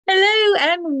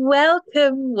and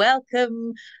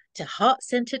welcome to Heart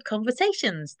Centered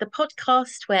Conversations, the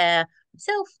podcast where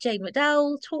myself, Jane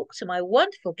McDowell, talk to my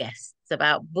wonderful guests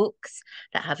about books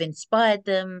that have inspired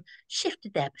them,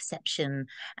 shifted their perception,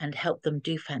 and helped them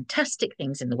do fantastic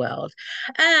things in the world.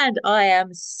 And I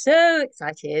am so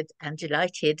excited and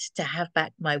delighted to have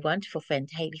back my wonderful friend,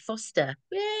 Hayley Foster.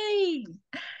 Yay!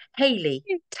 Hayley,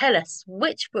 tell us,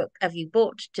 which book have you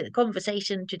brought to the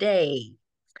conversation today?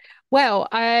 Well,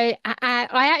 I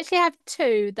actually have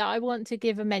two that I want to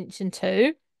give a mention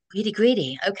to. Greedy,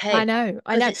 greedy. I Okay, know,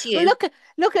 I because know. it's Well, you.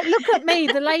 look at me,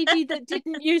 the lady that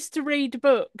didn't used to read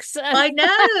books, and I know.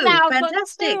 now I've got two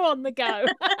Fantastic. on the go.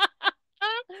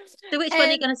 So which one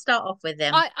are you Um, going to start off with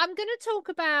then? I'm going to talk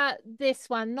about this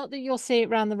one, not that you'll see it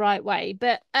around the right way,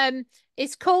 but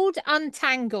it's called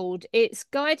Untangled. It's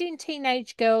guiding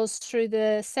teenage girls through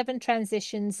the seven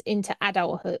transitions into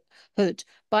adulthood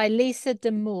by Lisa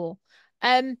Mohr.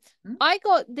 Um, Hmm? I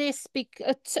got this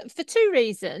for two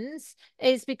reasons.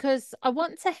 Is because I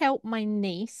want to help my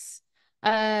niece.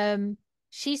 Um,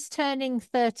 she's turning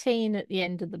 13 at the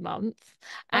end of the month,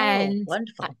 Oh, and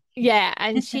wonderful. yeah,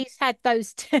 and she's had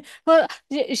those well,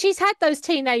 she's had those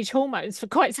teenage hormones for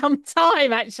quite some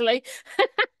time, actually.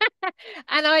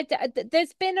 And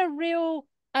there's been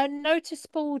a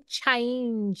noticeable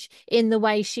change in the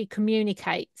way she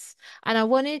communicates, and I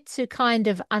wanted to kind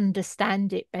of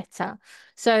understand it better.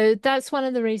 So that's one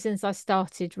of the reasons I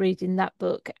started reading that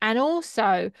book. And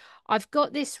also, I've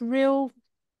got this real,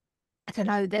 I don't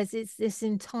know, there's this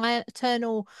entire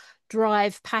eternal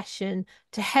drive, passion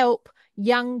to help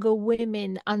younger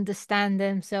women understand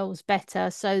themselves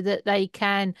better so that they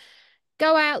can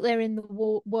go out there in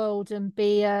the world and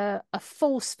be a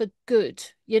force for good,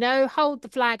 hold the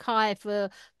flag high for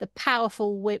the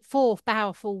for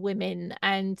powerful women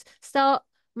and start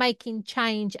making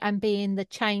change and being the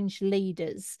change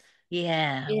leaders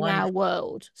Yeah, in our wonderful.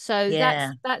 world. So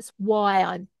Yeah, that's why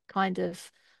I'm kind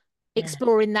of yeah.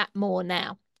 exploring that more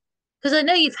now. Because I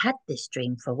know you've had this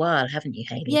dream for a while, haven't you,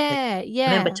 Hayley? Because Yeah, I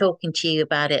remember yeah, talking to you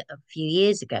about it a few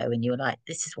years ago, and you were like,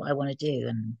 "This is what I want to do."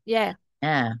 And yeah,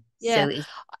 yeah, so yeah. it's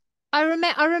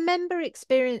I remember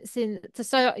experiencing,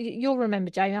 so you'll remember,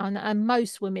 Jane, and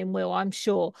most women will, I'm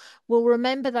sure, will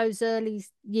remember those early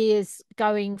years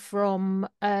going from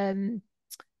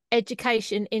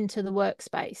education into the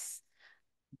workspace,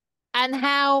 and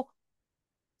how,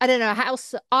 I don't know,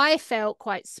 I felt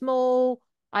quite small.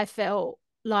 I felt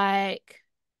like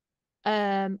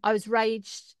I was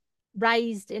raised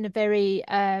in a very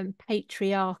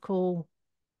patriarchal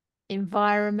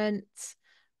environment,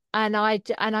 and I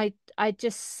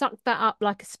just sucked that up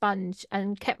like a sponge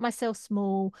and kept myself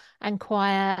small and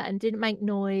quiet and didn't make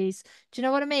noise. Do you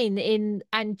know what I mean? In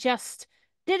and just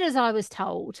did as I was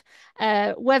told,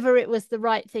 whether it was the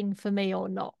right thing for me or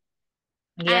not.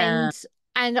 yeah,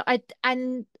 And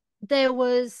there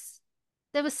was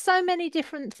there was so many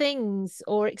different things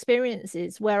or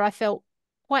experiences where I felt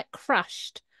quite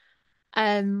crushed.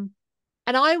 Um,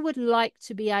 and I would like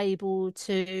to be able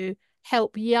to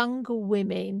help younger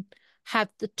women have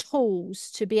the tools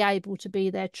to be able to be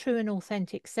their true and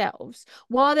authentic selves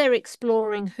while they're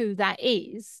exploring who that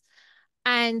is,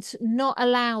 and not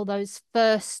allow those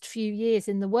first few years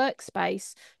in the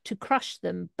workspace to crush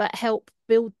them, but help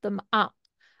build them up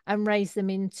and raise them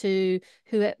into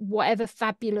whatever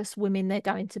fabulous women they're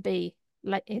going to be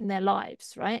like in their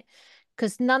lives, right?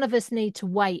 Because none of us need to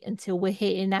wait until we're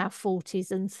hitting our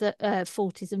 40s and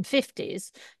 40s and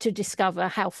 50s to discover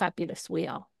how fabulous we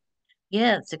are.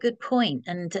 yeah. It's a good point,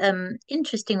 and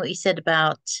interesting what you said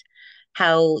about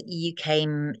how you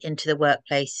came into the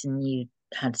workplace and you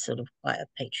had sort of quite a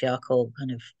patriarchal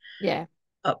kind of Yeah.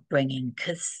 upbringing.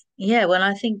 Because when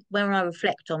I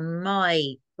reflect on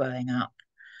my growing up,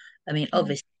 I mean, Mm,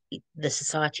 obviously the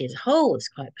society as a whole is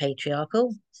quite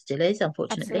patriarchal, still is,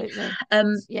 unfortunately. absolutely.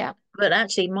 Um, Yeah. but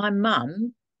actually, my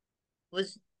mum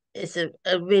was is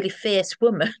a really fierce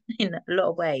woman in a lot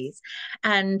of ways,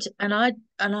 and I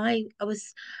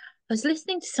was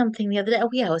listening to something the other day. Oh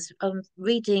yeah, I was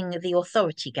reading The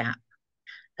Authority Gap.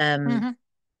 Um, Hmm.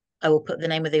 I will put the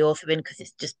name of the author in because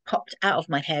it's just popped out of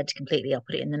my head completely. I'll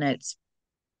put it in the notes.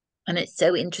 And it's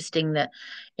so interesting that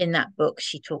in that book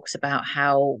she talks about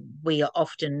how we are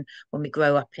often, when we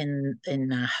grow up in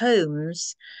our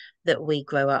homes, that we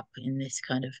grow up in this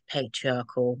kind of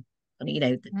patriarchal,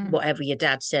 Mm. whatever your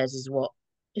dad says is what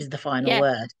is the final Yeah.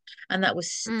 word. And that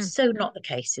was Mm. so not the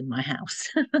case in my house.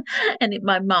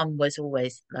 My mum was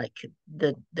always like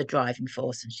the driving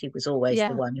force, and she was always the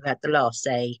Yeah. one who had the last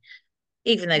say,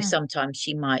 even though Mm. sometimes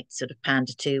she might sort of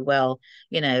pander to, well,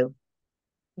 you know,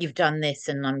 you've done this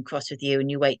and I'm cross with you, and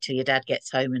you wait till your dad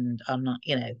gets home and I'm not,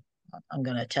 I'm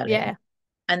going to tell him. Yeah.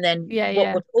 And then Yeah. what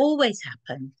Yeah. would always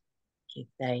happen, he'd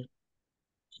say,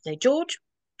 George,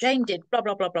 Jane did blah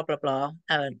blah blah blah blah blah,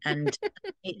 and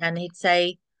he'd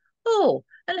say, "Oh,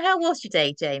 and how was your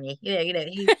day, Jamie?"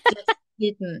 He just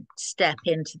didn't step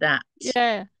into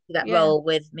Yeah. that Yeah. role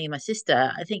with me and my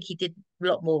sister. I think he did a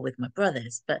lot more with my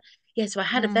brothers, but yeah, so I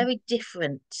had a Mm. very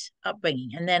different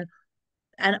upbringing,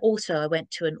 and also I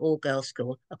went to an all-girls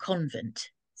school, a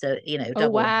convent, so Oh,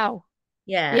 double, wow.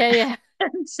 yeah. Yeah. Yeah.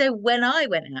 And so when I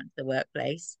went out to the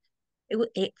workplace,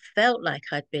 it felt like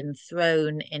I'd been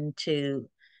thrown into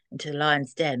the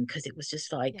lion's den, because it was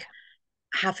just like Yeah.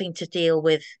 having to deal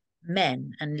with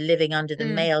men and living under the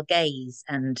Mm. male gaze,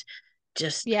 and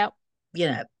just Yeah.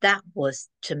 that was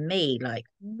to me like,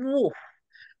 woof,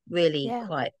 really Yeah.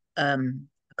 quite a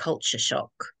culture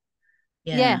shock.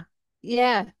 Yeah. Yeah.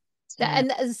 Yeah.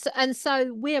 So And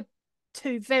so we're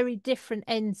two very different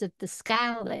ends of the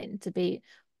scale then, to be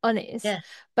honest. yeah.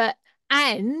 But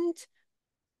and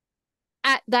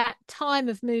at that time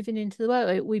of moving into the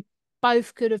world, we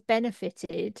both could have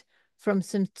benefited from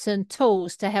some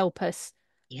tools to help us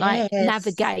like Yes.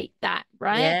 navigate that,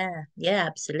 right? Yeah. Yeah,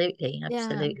 absolutely. Yeah.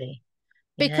 Absolutely.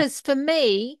 Yeah. Because for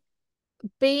me,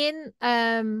 being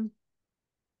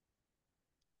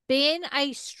being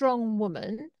a strong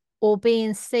woman, or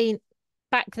being seen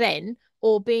back then,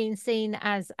 or being seen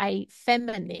as a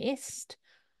feminist,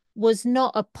 was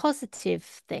not a positive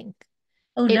thing.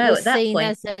 Oh It no, was at that seen point,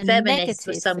 as a feminists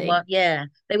were negative someone, thing. yeah,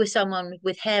 they were someone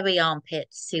with hairy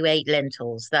armpits who ate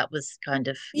lentils. That was kind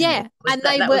of, Yeah, was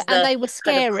that was and the they were kind of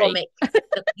scary.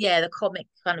 the comic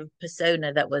kind of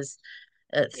persona that was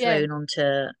Yeah, thrown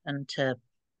onto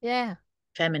yeah,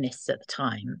 feminists at the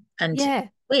time. And yeah.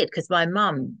 weird, because my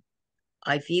mum,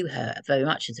 I view her very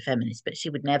much as a feminist, but she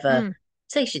would never Mm,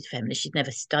 say she's a feminist. She'd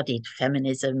never studied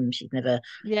feminism. She'd never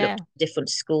looked yeah. at different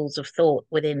schools of thought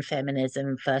within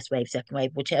feminism, first wave, second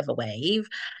wave, whichever wave.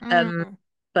 Um, Mm,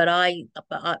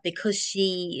 but because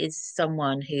she is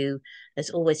someone who has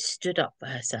always stood up for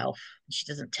herself, she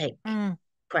doesn't take mm.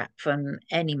 crap from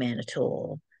any man at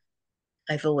all.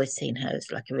 I've always seen her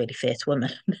as like a really fierce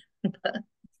woman. but,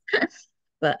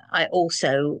 but I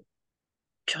also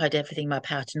tried everything in my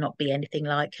power to not be anything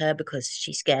like her, because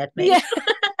she scared me. Yeah.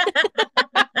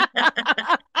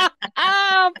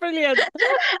 Ah, brilliant.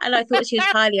 And I thought she was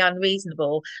highly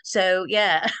unreasonable. So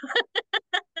yeah,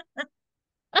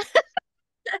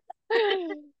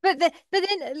 But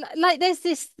then like there's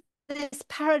this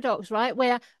paradox, right,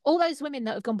 where all those women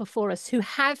that have gone before us, who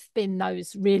have been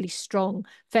those really strong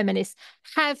feminists,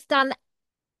 have done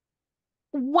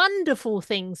wonderful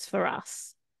things for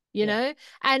us, you yeah, know,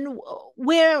 and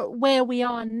we're where we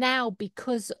are now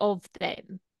because of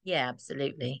them. yeah,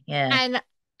 absolutely, yeah,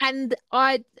 And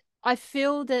I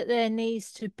feel that there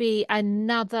needs to be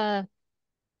another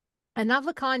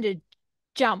kind of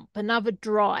jump, another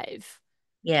drive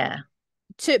yeah,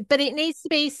 but it needs to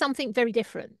be something very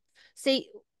different. See,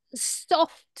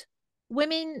 soft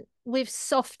women with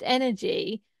soft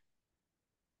energy,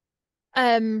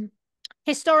 um,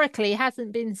 historically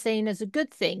hasn't been seen as a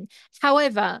good thing.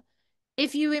 However,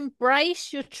 if you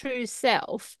embrace your true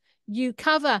self, you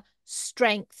cover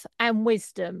strength and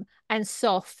wisdom and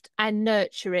soft and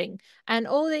nurturing and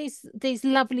all these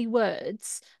lovely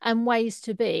words and ways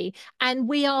to be, and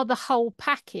we are the whole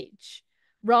package,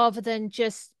 rather than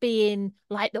just being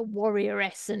like the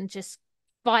warrioress and just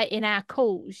fighting our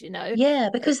cause, you know. yeah.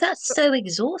 Because that's so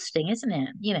exhausting, isn't it?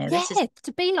 Yeah, This is,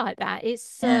 to be like that,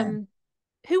 it's yeah,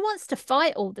 who wants to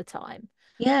fight all the time,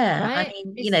 yeah. I right?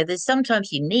 mean, It's there's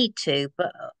sometimes you need to,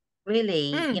 but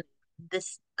really, mm,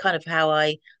 this kind of how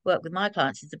I work with my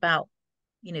clients is about,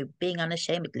 being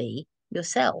unashamedly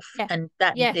yourself. yeah, And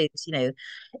that yeah, includes,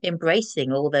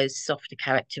 embracing all those softer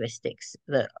characteristics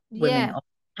that women yeah,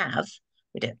 often have.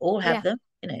 We don't all have yeah,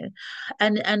 them,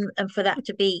 and for that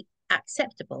to be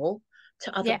acceptable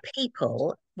to other yeah,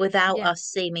 people without yeah. us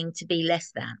seeming to be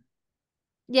less than.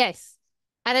 Yes.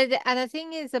 And the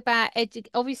thing is about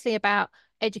obviously about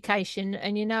education,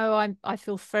 and I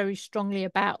feel very strongly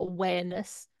about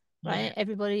awareness, Yeah. right?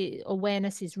 Everybody,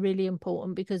 awareness is really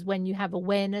important, because when you have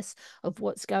awareness of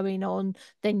what's going on,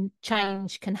 then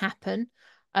change can happen.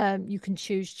 You can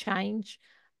choose change.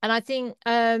 And I think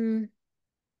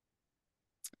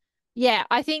yeah,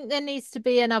 I think there needs to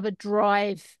be another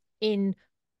drive in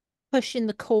pushing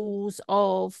the cause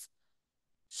of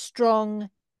strong,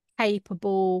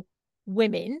 capable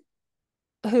women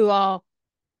who are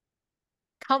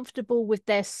comfortable with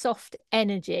their soft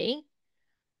energy,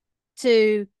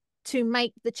 to to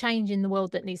make the change in the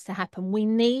world that needs to happen. We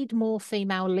need more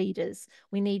female leaders.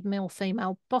 We need more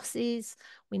female bosses.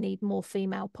 We need more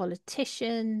female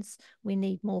politicians. We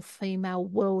need more female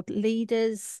world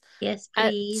leaders Yes,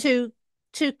 please.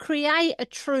 to create a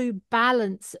true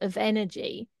balance of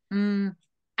energy Mm,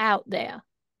 out there,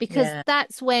 because yeah,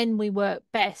 that's when we work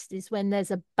best, is when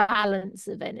there's a balance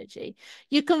of energy.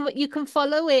 You can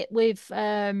follow it with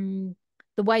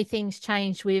the way things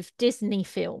change with Disney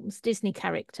films, Disney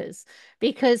characters,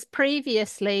 because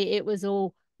previously it was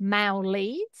all male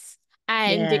leads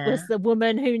and it yeah, was the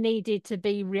woman who needed to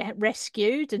be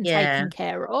rescued and taken yeah,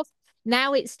 care of.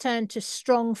 Now it's turned to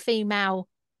strong female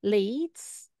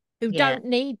leads who yeah. don't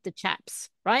need the chaps,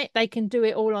 right? They can do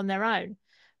it all on their own.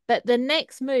 But the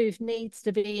next move needs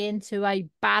to be into a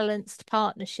balanced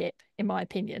partnership, in my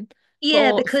opinion,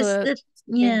 Yeah, for because for the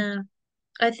being, yeah,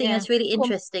 I think yeah. it's really Go on.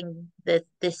 interesting that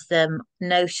this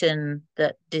notion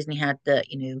that Disney had that,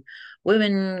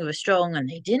 women were strong and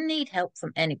they didn't need help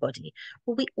from anybody.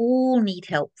 Well, we all need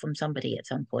help from somebody at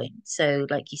some point. So,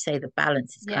 like you say, the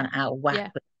balance is kind Yeah, of out of whack yeah,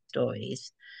 with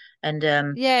stories. And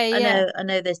yeah, I yeah. know I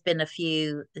know there's been a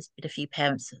few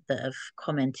parents that have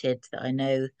commented that I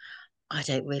know. I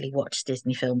don't really watch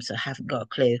Disney films, so I haven't got a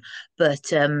clue.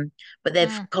 But they've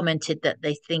Mm, commented that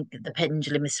they think that the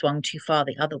pendulum has swung too far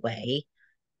the other way.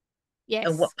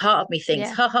 And what yes, part of me thinks,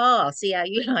 yeah, ha ha, see how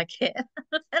you like it.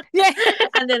 yeah,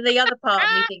 And then the other part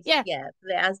of me thinks, yeah, yeah,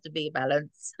 there has to be a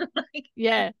balance. Like,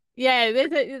 yeah, yeah.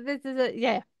 This is a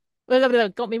yeah. Well,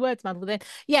 got me words muddled then.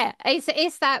 Yeah,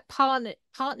 it's that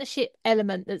partnership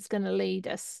element that's going to lead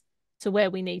us to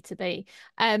where we need to be.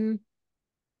 Um,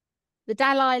 the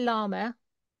Dalai Lama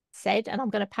said, and I'm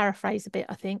going to paraphrase a bit,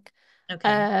 I think, okay,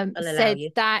 I'll allow said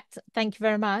you. that, thank you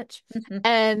very much,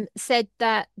 said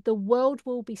that the world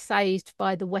will be saved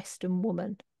by the Western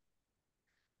woman,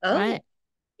 Oh, right?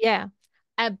 Yeah.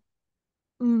 Um,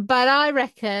 but I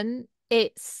reckon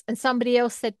and somebody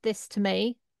else said this to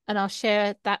me, and I'll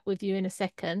share that with you in a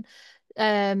second.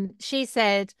 She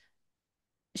said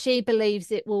she believes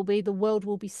the world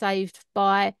will be saved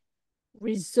by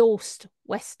resourced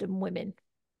Western women.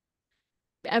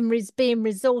 And being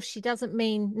resourced, she doesn't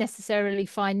mean necessarily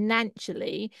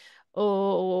financially,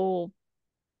 or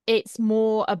it's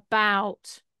more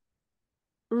about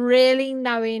really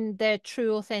knowing their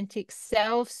true authentic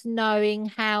selves, knowing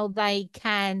how they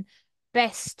can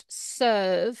best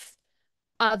serve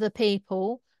other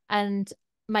people and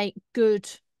make good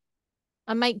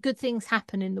make good things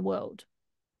happen in the world.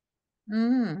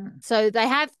 mm, So they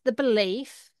have the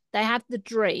belief, they have the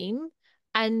dream,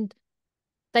 and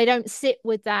they don't sit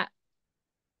with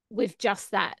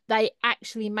just that. They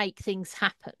actually make things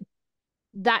happen.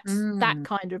 That's that mm.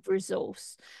 kind of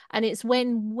resource. And it's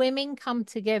when women come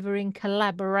together in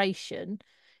collaboration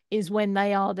is when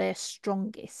they are their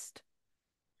strongest.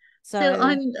 So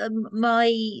So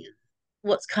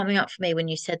what's coming up for me when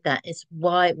you said that is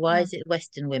why mm. is it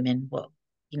Western women?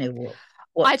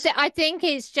 What's I think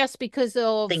it's just because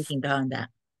of thinking behind that?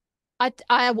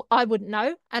 I wouldn't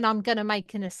know, and I'm going to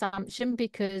make an assumption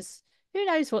because who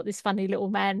knows what this funny little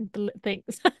man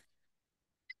thinks.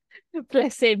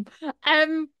 Bless him.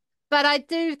 Um, but I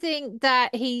do think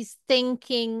that he's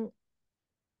thinking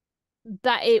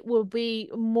that it will be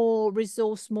more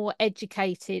resource, more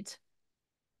educated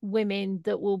women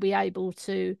that will be able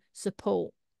to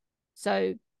support.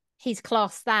 So he's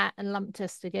classed that and lumped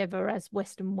us together as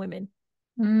Western women.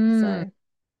 Mm, So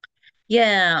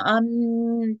yeah,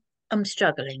 I'm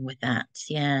struggling with that.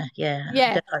 Yeah, yeah.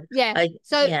 yeah, yeah.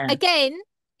 So Yeah, again,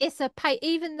 it's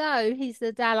even though he's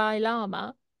the Dalai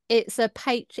Lama,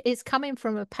 it's coming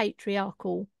from a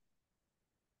patriarchal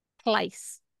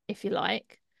place, if you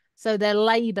like. So they're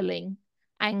labeling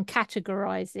and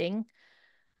categorizing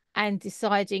and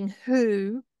deciding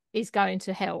who is going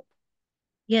to help.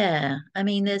 yeah. I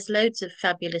mean, there's loads of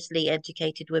fabulously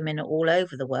educated women all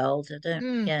over the world. I don't,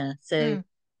 Mm, yeah. So, mm.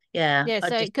 yeah, Yeah, I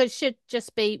so just it should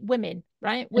just be women,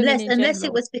 right? Women unless in unless it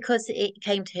general. was because it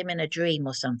came to him in a dream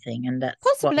or something, and that's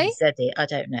why he Possibly, said it. I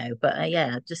don't know, but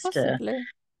yeah, just possibly.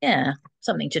 yeah,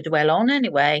 something to dwell on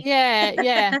anyway. Yeah,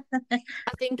 yeah.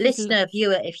 I think he's Listener,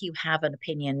 viewer, if you have an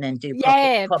opinion, then do pop it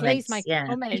yeah, in please comments. make a Yeah.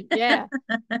 comment. Yeah.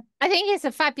 I think it's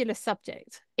a fabulous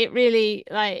subject. It really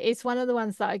it's one of the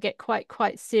ones that I get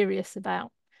quite serious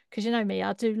about. Because you know me,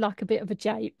 I do like a bit of a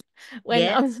jape when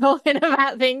Yeah. I'm talking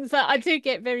about things. That I do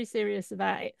get very serious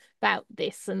about it, about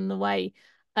this and the way.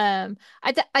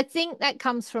 I think that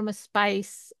comes from a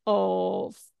space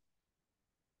of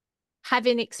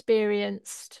having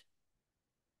experienced,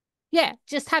 yeah,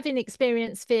 just having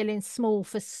experienced feeling small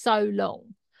for so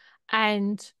long,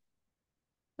 and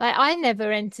Like I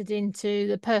never entered into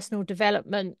the personal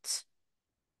development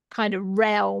kind of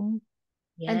realm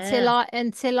Yeah,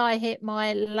 until I hit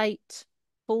my late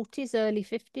 40s, early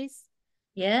 50s.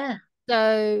 yeah,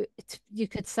 So you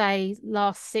could say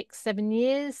last 6, 7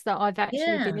 years that I've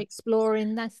actually been yeah.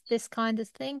 exploring this kind of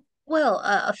thing. Well,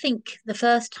 I think the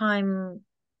first time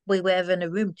we were ever in a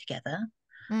room together,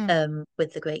 Mm,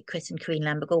 with the great Chris and Queen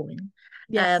Lambergorn,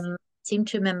 yes. seem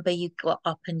to remember you got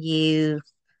up and you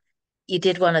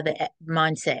did one of the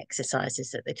mindset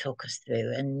exercises that they talk us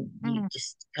through, and you Mm,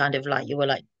 just kind of like you were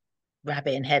like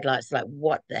rabbit in headlights, like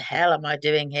what the hell am I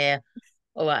doing here?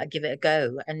 All right, I'll give it a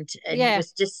go, and it yeah.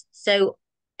 was just so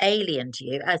alien to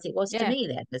you as it was to Yeah. me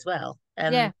then as well.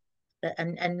 Yeah.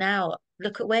 And now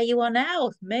look at where you are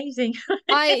now. Amazing.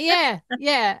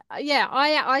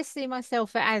 I see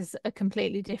myself as a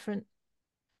completely different.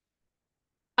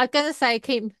 I'm gonna say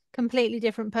keep completely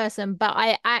different person, but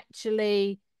I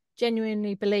actually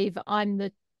genuinely believe I'm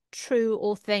the true,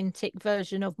 authentic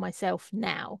version of myself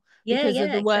now Yeah, because of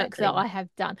yeah, the work that exactly. I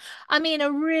have done. I mean,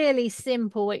 a really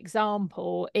simple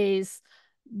example is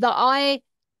that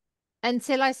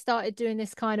until I started doing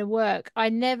this kind of work, I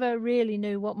never really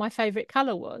knew what my favorite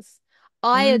color was.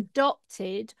 I Mm,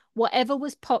 adopted whatever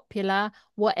was popular,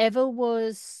 whatever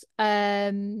would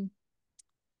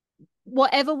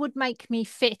make me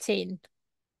fit in.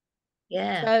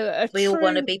 yeah. So a We all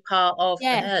want to true, be part of the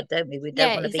yeah, herd, don't we? We don't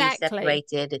yeah, want to be exactly,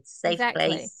 separated. It's a safe exactly.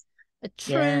 place. A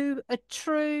Yeah,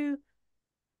 true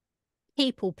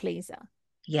people pleaser.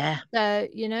 yeah, So,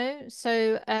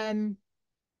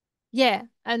 yeah,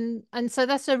 and so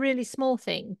that's a really small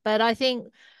thing. But I think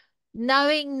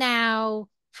knowing now,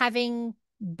 having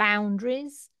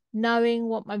boundaries, knowing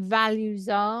what my values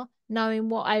are, knowing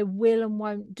what I will and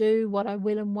won't do, what I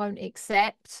will and won't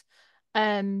accept,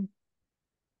 um,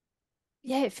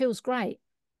 yeah, it feels great.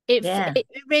 yeah, It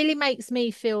really makes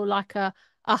me feel like a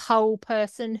whole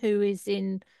person who is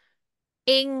in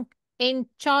in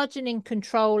charge and in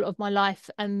control of my life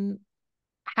and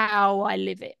how I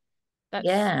live it.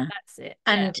 yeah. That's it.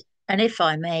 Yeah. And and if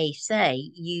I may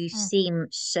say, you Mm. seem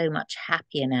so much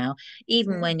happier now,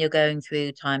 even Mm. when you're going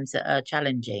through times that are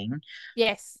challenging.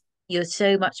 Yes. You're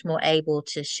so much more able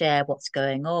to share what's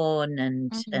going on Mm.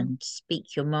 and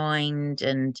speak your mind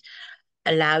and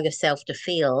allow yourself to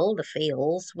feel the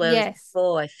feels. Whereas Yes.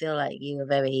 before, I feel like you were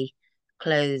very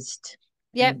closed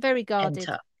Yeah, and very pent guarded.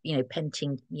 up,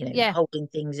 penting, Yeah. holding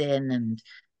things in and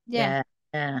Yeah.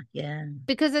 yeah, yeah, yeah,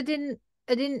 Because I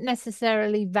didn't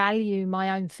necessarily value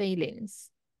my own feelings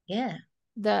yeah,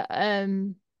 that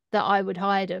that I would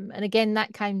hide them. And again,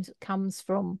 that comes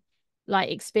from like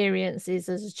experiences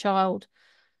as a child.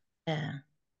 yeah,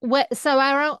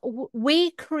 So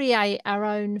we create our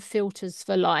own filters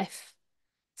for life.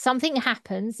 Something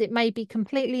happens, it may be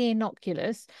completely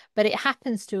innocuous, but it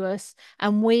happens to us,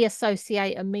 and we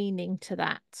associate a meaning to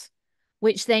that,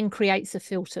 which then creates a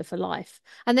filter for life.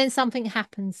 And then something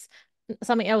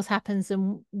else happens,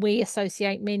 and we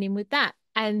associate meaning with that.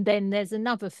 And then there's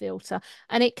another filter,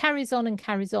 and it carries on and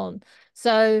carries on.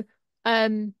 So,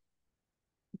 um,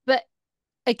 but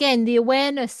again, the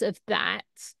awareness of that,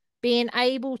 being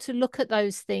able to look at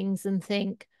those things and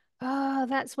think, oh,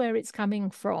 that's where it's coming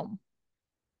from,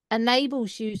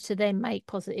 enables you to then make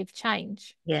positive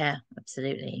change. yeah,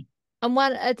 absolutely. And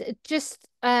one just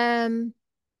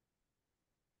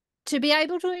to be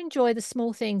able to enjoy the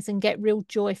small things and get real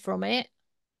joy from it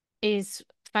is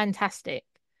fantastic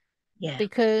Yeah,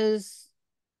 because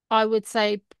I would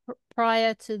say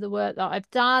prior to the work that I've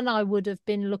done, I would have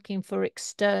been looking for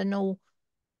external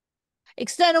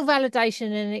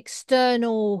validation and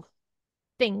external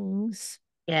things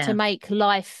to yeah, make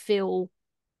life feel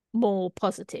more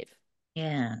positive,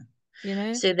 yeah. you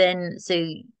know? So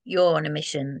you're on a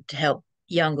mission to help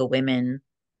younger women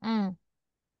Mm.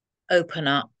 open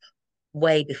up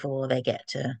way before they get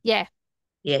to Yeah,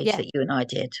 the age yeah, that you and I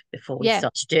did before we yeah.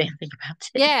 started doing anything about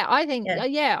it. Yeah,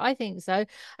 Yeah, I think so.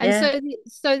 And yeah,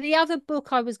 so the other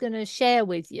book I was going to share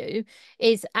with you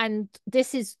is, and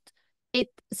this is it.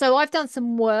 So I've done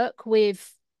some work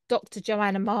with Dr.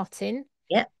 Joanna Martin.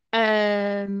 yeah,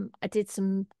 I did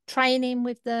some training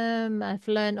with them. I've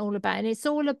learned all about, and it's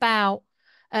all about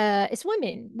it's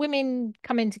women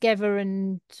coming together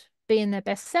and being their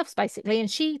best selves, basically. And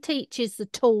she teaches the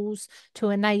tools to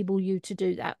enable you to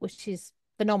do that, which is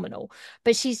phenomenal.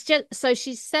 But she's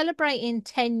celebrating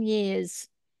 10 years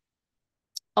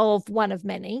of One of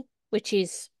Many, which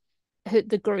is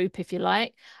the group, if you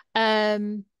like.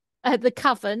 Um, the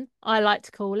coven, I like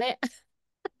to call it.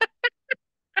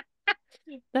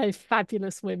 Those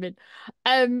fabulous women.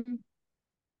 Um,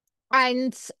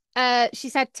 and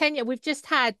she's had 10 year. We've just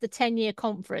had the 10-year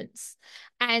conference,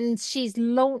 and she's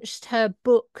launched her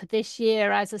book this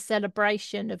year as a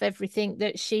celebration of everything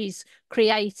that she's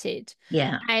created.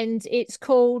 Yeah. And it's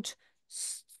called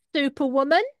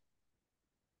Superwoman: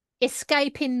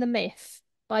 Escaping the Myth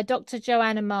by Dr.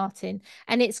 Joanna Martin.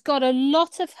 And it's got a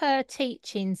lot of her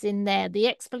teachings in there, the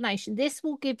explanation. This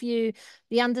will give you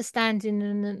the understanding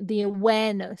and the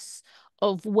awareness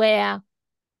of where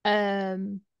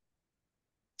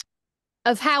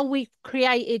of how we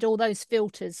created all those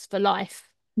filters for life,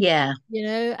 Yeah.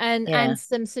 and Yeah.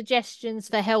 some suggestions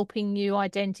for helping you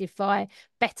identify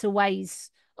better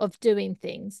ways of doing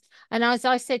things. And as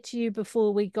I said to you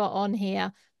before we got on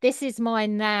here, this is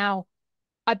mine now.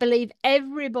 I believe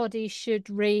everybody should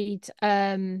read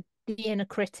The Inner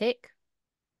Critic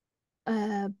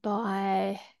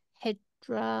by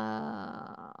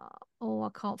Hedra. Oh, I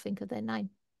can't think of their name.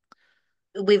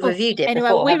 We've Oh, reviewed it anyway,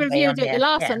 before, we haven't we, reviewed on it the here?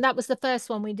 last Yeah. one. That was the first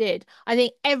one we did. I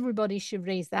think everybody should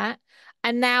read that.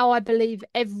 And now I believe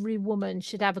every woman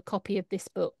should have a copy of this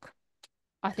book.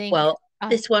 I think, Well,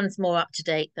 this one's more up to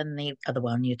date than the other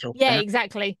one you talked yeah, about.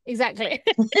 exactly, exactly.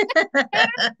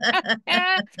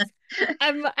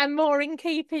 And more in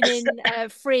keeping in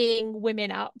freeing women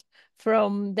up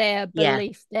from their Yeah.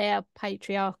 belief, their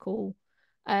patriarchal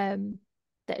um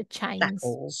their chains.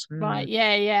 Shackles. Right, Mm.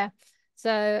 yeah, yeah.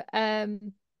 So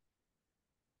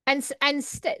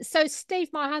so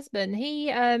Steve, my husband,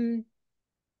 he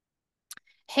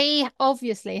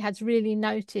obviously has really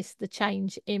noticed the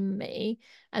change in me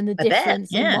and the I bet.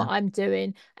 difference in Yeah. what I'm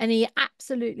doing, and he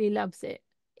absolutely loves it.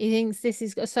 He thinks this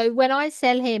is so. When I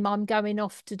sell him, I'm going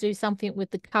off to do something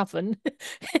with the coven.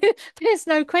 There's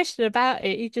no question about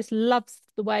it. He just loves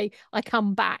the way I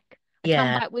come back. I come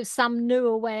Yeah. back with some new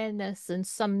awareness and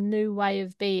some new way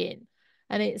of being,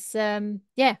 and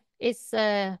yeah, it's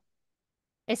a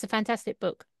fantastic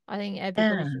book. I think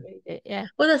everybody Yeah. should read it. Yeah,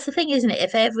 Well, that's the thing, isn't it?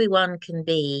 If everyone can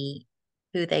be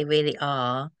who they really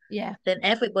are, yeah. then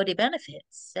everybody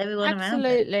benefits, everyone around them.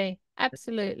 Absolutely,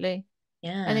 absolutely.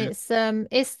 And Yeah.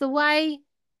 it's the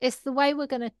way we're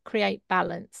going to create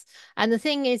balance. And the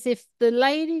thing is, if the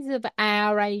ladies of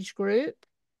our age group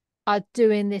are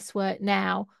doing this work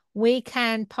now, we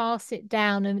can pass it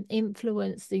down and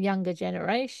influence the younger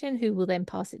generation, who will then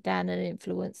pass it down and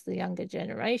influence the younger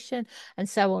generation, and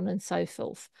so on and so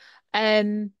forth.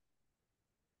 Um,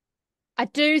 I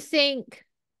do think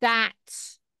that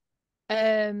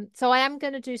so I am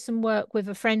going to do some work with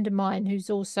a friend of mine who's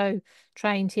also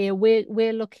trained here.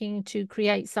 We're looking to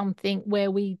create something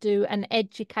where we do an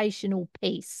educational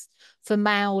piece for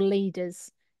male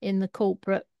leaders in the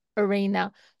corporate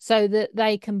arena so that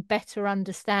they can better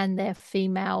understand their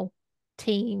female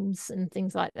teams and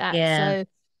things like that. Yeah. So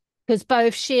because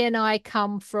both she and I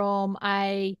come from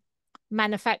a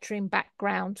manufacturing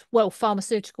background, well,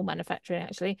 pharmaceutical manufacturing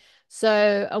actually.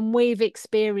 So, and we've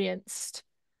experienced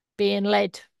being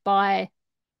led by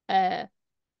uh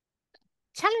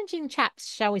challenging chaps,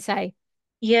 shall we say.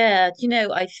 Yeah.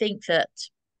 I think that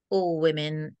all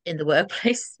women in the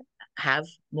workplace have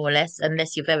more or less,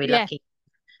 unless you're very Yeah, lucky,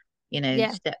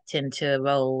 yeah, stepped into a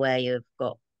role where you've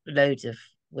got loads of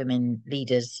women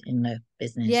leaders in the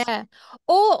business. yeah.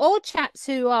 Or chaps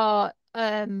who are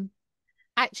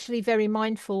actually very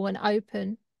mindful and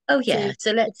open Oh to yeah.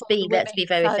 So support the let's women. be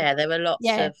very So fair. There are lots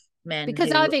yeah, of men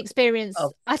because who I've experienced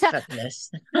are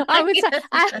fabulous. I would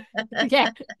say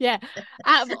yeah, yeah.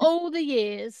 Out of all the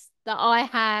years that I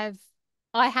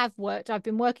have worked, I've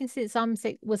been working since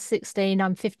was 16,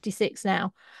 I'm 56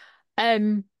 now.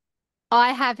 Um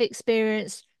I have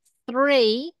experienced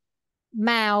three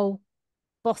male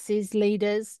bosses,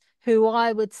 leaders, who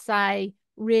I would say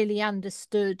really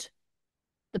understood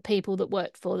the people that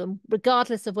worked for them,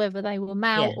 regardless of whether they were Yeah.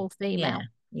 male or Yeah. female.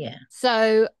 Yeah.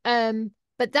 So,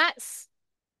 but that's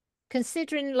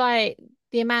considering like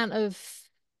the amount of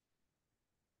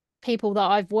people that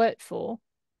I've worked for,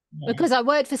 Yeah. because I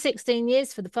worked for 16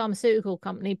 years for the pharmaceutical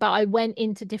company, but I went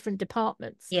into different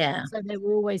departments. Yeah. So there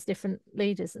were always different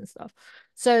leaders and stuff.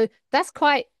 So that's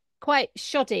quite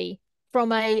shoddy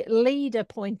from a leader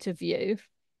point of view,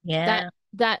 that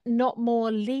Yeah. not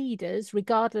more leaders,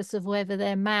 regardless of whether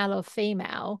they're male or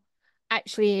female,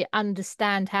 actually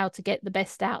understand how to get the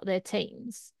best out of their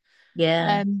teams.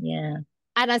 Yeah. Um, Yeah.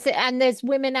 and I say, and there's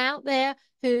women out there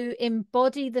who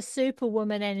embody the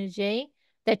superwoman energy.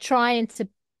 They're trying to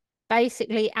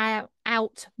basically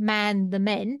outman the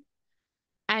men.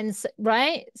 And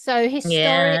right, so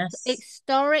Yes.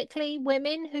 historically,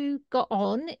 women who got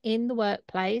on in the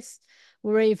workplace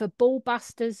were either ball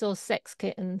busters or sex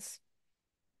kittens,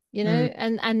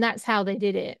 Mm. and that's how they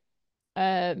did it.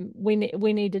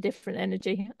 we need a different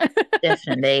energy.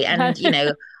 Definitely. And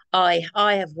I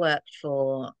have worked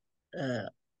for uh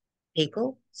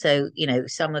people, so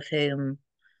some of whom,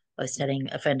 I was telling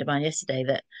a friend of mine yesterday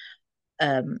that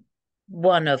um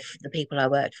one of the people I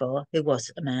worked for, who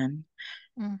was a man,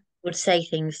 Mm. would say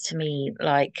things to me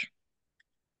like,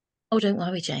 "Oh, don't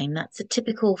worry, Jane, that's a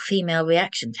typical female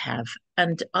reaction to have."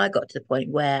 And I got to the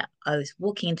point where I was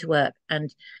walking into work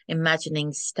and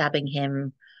imagining stabbing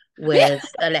him with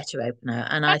a letter opener.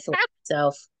 And I thought to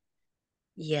myself,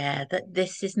 yeah, that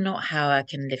this is not how I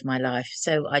can live my life.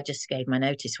 So I just gave my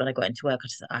notice when I got into work. I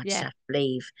just, I just Yeah. have to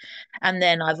leave. And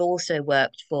then I've also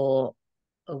worked for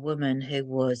a woman who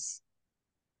was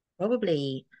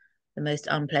probably the most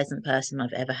unpleasant person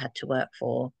I've ever had to work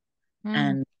for. Mm.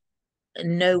 And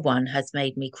no one has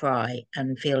made me cry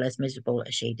and feel as miserable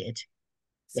as she did.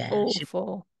 It's Yeah,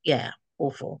 awful. yeah,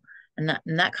 awful. And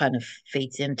that kind of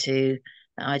feeds into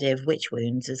the idea of witch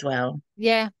wounds as well,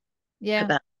 Yeah. Yeah.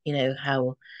 about,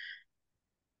 how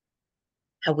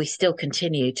we still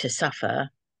continue to suffer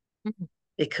Mm.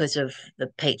 because of the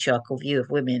patriarchal view of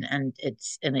women, and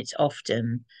it's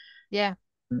often Yeah.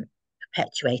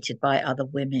 perpetuated by other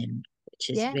women, which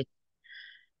is Yeah. really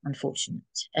unfortunate.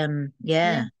 Yeah.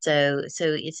 Yeah. So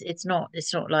it's not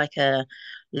like a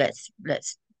let's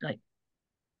like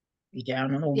be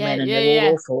down on all Yeah. men and Yeah. they're all Yeah.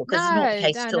 awful, because it's not the No,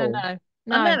 case no, at no, all. no,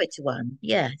 I'm no. married to one.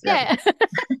 Yeah, it's Yeah. lovely.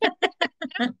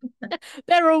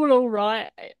 They're all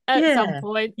right at some Yeah,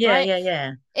 point, yeah, right? yeah,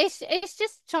 yeah, It's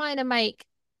just trying to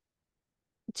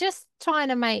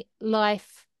make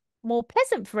life more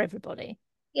pleasant for everybody,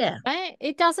 yeah, right?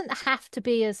 It doesn't have to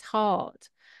be as hard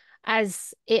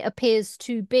as it appears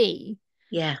to be,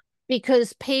 yeah.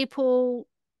 because a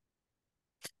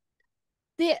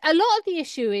lot of the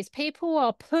issue is people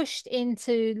are pushed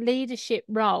into leadership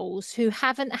roles who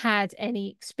haven't had any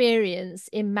experience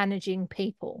in managing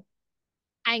people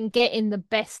and getting the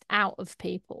best out of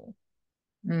people.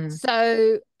 Mm,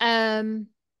 So, and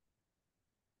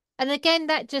again,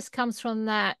 that just comes from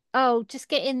that, oh, just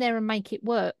get in there and make it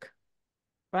work,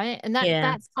 right? And yeah.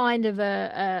 that's kind of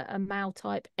a male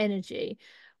type energy,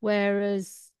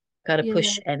 whereas, Got to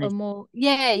push a energy. more,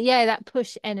 yeah, that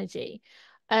push energy,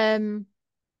 um,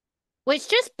 which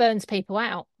just burns people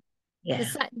out. Yeah,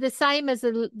 The same as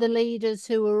the leaders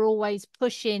who are always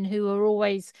pushing, who are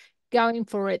always going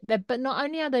for it. But not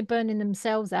only are they burning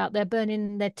themselves out, they're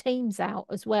burning their teams out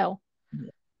as well,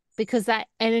 because that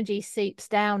energy seeps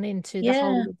down into the yeah,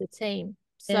 whole of the team.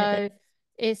 yeah. So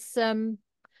it's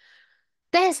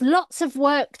there's lots of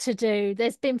work to do.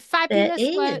 There's been There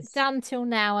fabulous work is. done till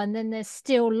now, and then there's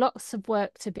still lots of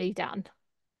work to be done.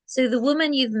 So the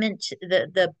woman you've mentioned,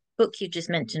 the book you just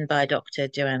mentioned by Dr.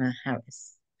 Joanna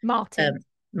Harris, Martin, um,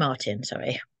 Martin,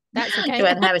 sorry. that's okay.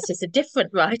 Joanna Harris is a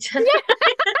different writer.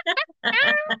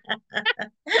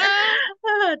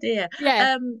 Oh dear.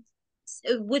 Yeah.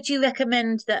 So would you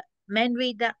recommend that men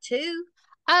read that too?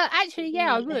 To Actually,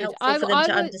 yeah, I be would. helpful for them I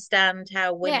to would. understand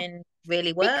how Yeah, women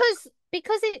really work?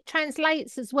 because it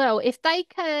translates as well. If they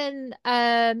can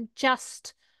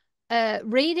just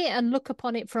read it and look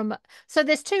upon it from, so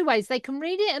there's two ways they can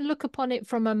read it and look upon it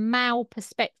from a male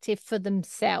perspective for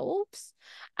themselves,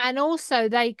 and also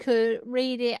they could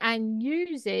read it and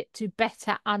use it to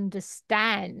better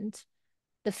understand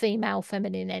the female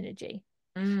feminine energy,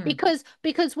 Mm.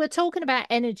 because we're talking about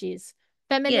energies, Yeah,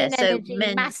 feminine so energy,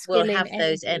 men will masculine have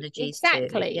those energy. energies too.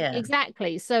 Exactly, Yeah,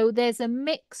 exactly. So there's a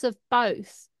mix of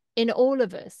both in all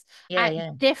of us yeah, at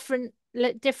yeah. different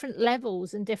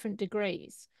levels and different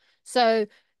degrees. So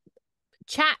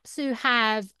chaps who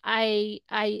have a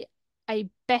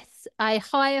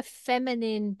higher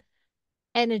feminine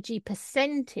energy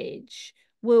percentage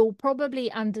will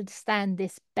probably understand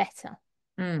this better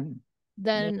Mm. Yeah,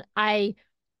 than a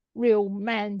real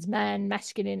man's man,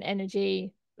 masculine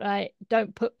energy. Right?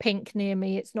 Don't put pink near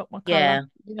me, it's not my color,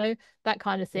 yeah, that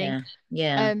kind of thing. yeah,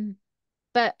 yeah. Um,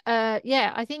 but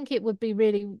yeah, I think it would be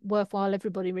really worthwhile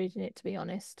everybody reading it, to be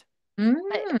honest.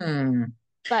 But Mm.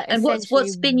 but And what's essentially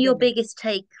what's been your women. biggest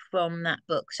take from that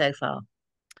book so far?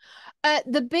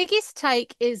 The biggest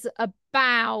take is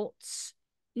about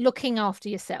looking after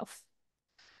yourself.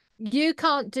 You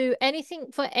can't do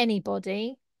anything for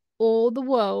anybody or the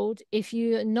world if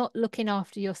you're not looking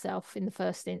after yourself in the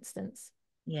first instance.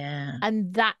 Yeah.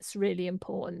 And that's really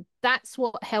important. That's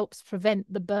what helps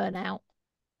prevent the burnout.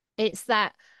 It's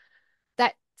that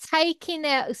taking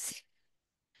out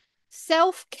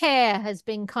self-care has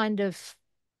been kind of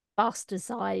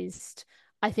bastardized,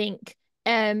 I think.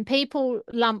 People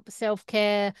lump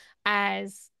self-care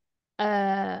as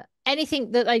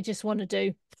anything that they just want to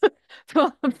do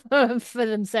for, for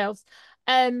themselves.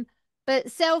 Um,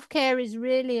 But self-care is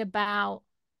really about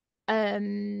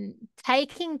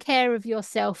taking care of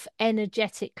yourself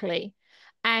energetically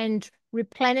and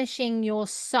replenishing your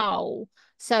soul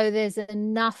so there's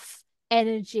enough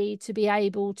energy to be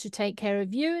able to take care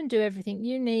of you and do everything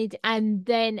you need, and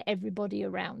then everybody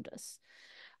around us.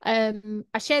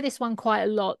 I share this one quite a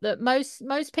lot, that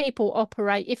most people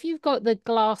operate, if you've got the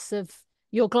glass of,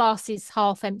 your glass is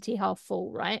half empty, half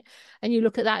full, right? And you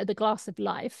look at that, the glass of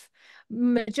life.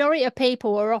 Majority of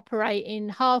people are operating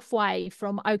halfway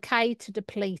from okay to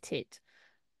depleted,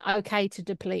 okay to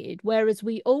depleted, whereas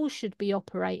we all should be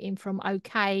operating from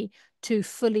okay to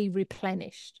fully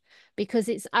replenished, because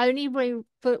it's only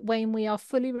when we are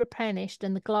fully replenished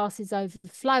and the glass is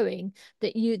overflowing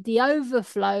that the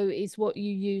overflow is what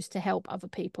you use to help other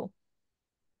people.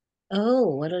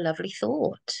 Oh, what a lovely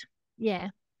thought. Yeah.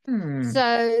 Hmm.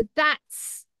 So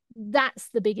that's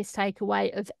the biggest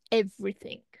takeaway of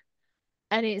everything.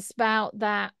 And it's about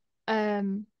that,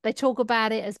 they talk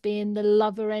about it as being the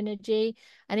lover energy,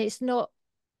 and it's not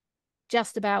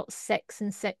just about sex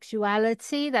and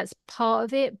sexuality. That's part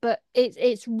of it, but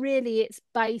it's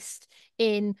based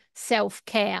in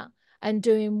self-care and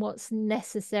doing what's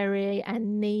necessary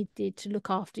and needed to look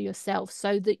after yourself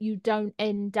so that you don't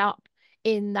end up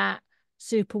in that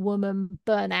superwoman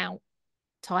burnout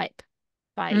type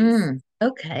phase.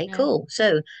 Okay, Yeah. cool. So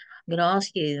I'm going to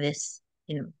ask you this,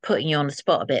 putting you on the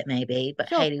spot a bit maybe, but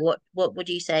Sure. Hayley, what would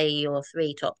you say are your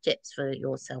three top tips for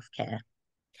your self-care?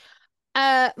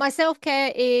 My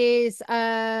self-care is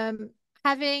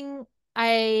having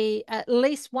a at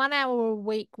least 1 hour a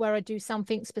week where I do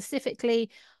something specifically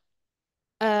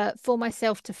for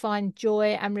myself to find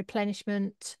joy and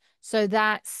replenishment. So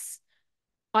that's,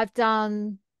 I've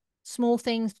done small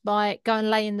things by go and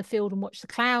lay in the field and watch the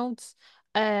clouds,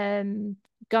 um,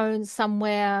 going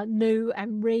somewhere new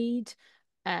and read,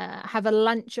 have a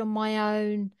lunch on my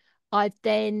own. I've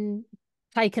then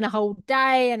taken a whole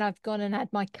day and I've gone and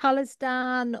had my colours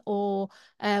done, or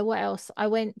what else? I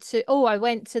went to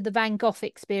the Van Gogh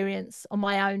experience on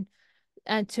my own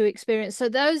and to experience. So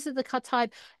those are the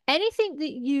type, anything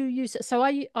that you use. So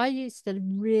I used to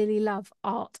really love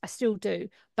art. I still do,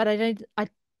 but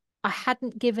I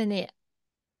hadn't given it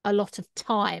a lot of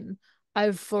time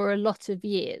over for a lot of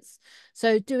years.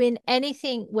 So doing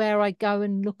anything where I go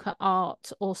and look at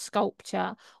art or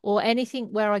sculpture, or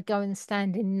anything where I go and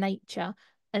stand in nature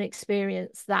and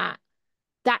experience that,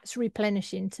 that's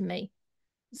replenishing to me.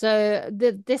 So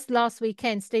this last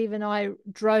weekend, Steve and I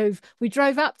we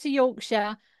drove up to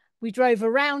Yorkshire, we drove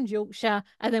around Yorkshire,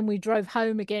 and then we drove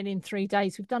home again in 3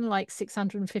 days. We've done like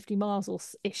 650 miles or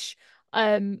ish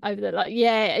over there. Like,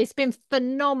 yeah, it's been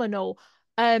phenomenal.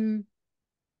 Um,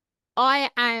 I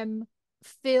am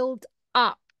filled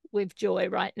up with joy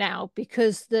right now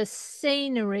because the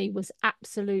scenery was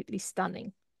absolutely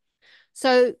stunning.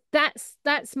 So that's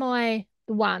my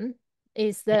one,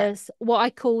 is Yeah, the what I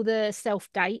call the self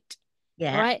date,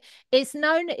 yeah. right? It's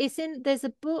known, it's in, there's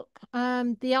a book,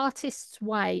 The Artist's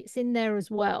Way, it's in there as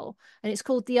well, and it's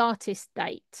called The Artist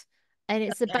Date. And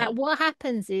it's Okay. about what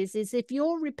happens is if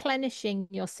you're replenishing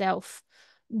yourself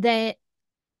there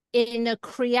in a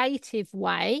creative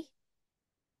way,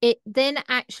 it then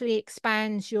actually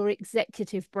expands your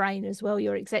executive brain as well,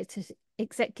 your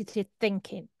executive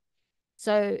thinking.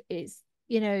 So it's,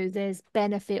 there's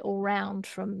benefit all round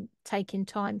from taking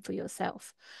time for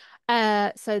yourself.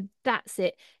 So that's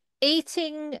it.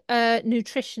 Eating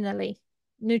nutritionally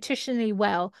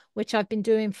well, which I've been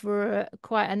doing for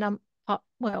quite a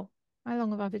well, how long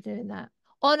have I been doing that?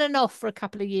 On and off for a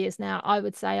couple of years now. I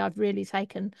would say I've really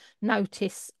taken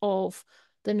notice of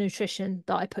the nutrition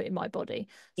that I put in my body.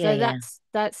 Yeah, So yeah.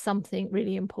 that's something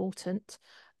really important.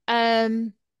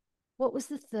 Um, what was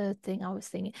the third thing I was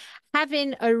thinking?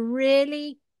 Having a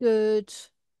really good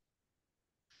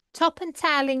top and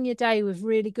tailing your day with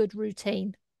really good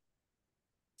routine.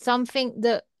 Something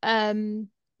that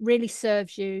really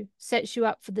serves you, sets you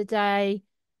up for the day,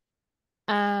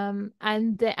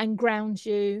 and grounds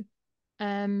you.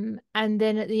 And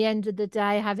then at the end of the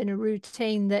day, having a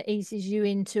routine that eases you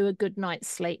into a good night's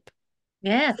sleep.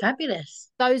 Yeah, So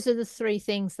fabulous. those are the three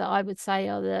things that I would say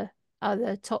are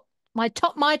the top, my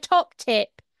top tip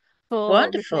for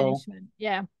Wonderful. replenishment.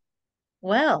 Yeah.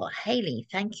 Well, Hayley,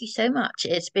 thank you so much.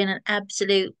 It's been an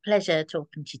absolute pleasure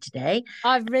talking to you today.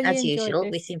 I've really As enjoyed usual,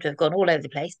 we this. seem to have gone all over the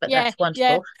place, but Yeah, that's yeah,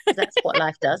 wonderful because that's what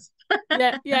life does.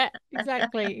 yeah, yeah,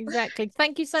 exactly, exactly.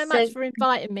 Thank you so So much for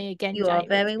inviting me again, you are Jane. It's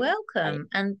very been great. welcome.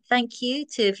 And thank you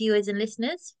to viewers and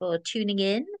listeners for tuning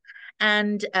in.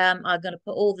 And I'm going to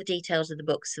put all the details of the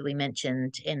books that we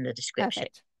mentioned in the description.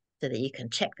 Perfect. so that you can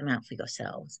check them out for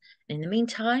yourselves. And in the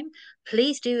meantime,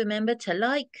 please do remember to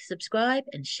like, subscribe,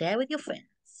 and share with your friends.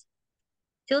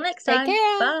 Till next Take time,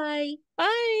 care. bye.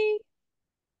 Bye.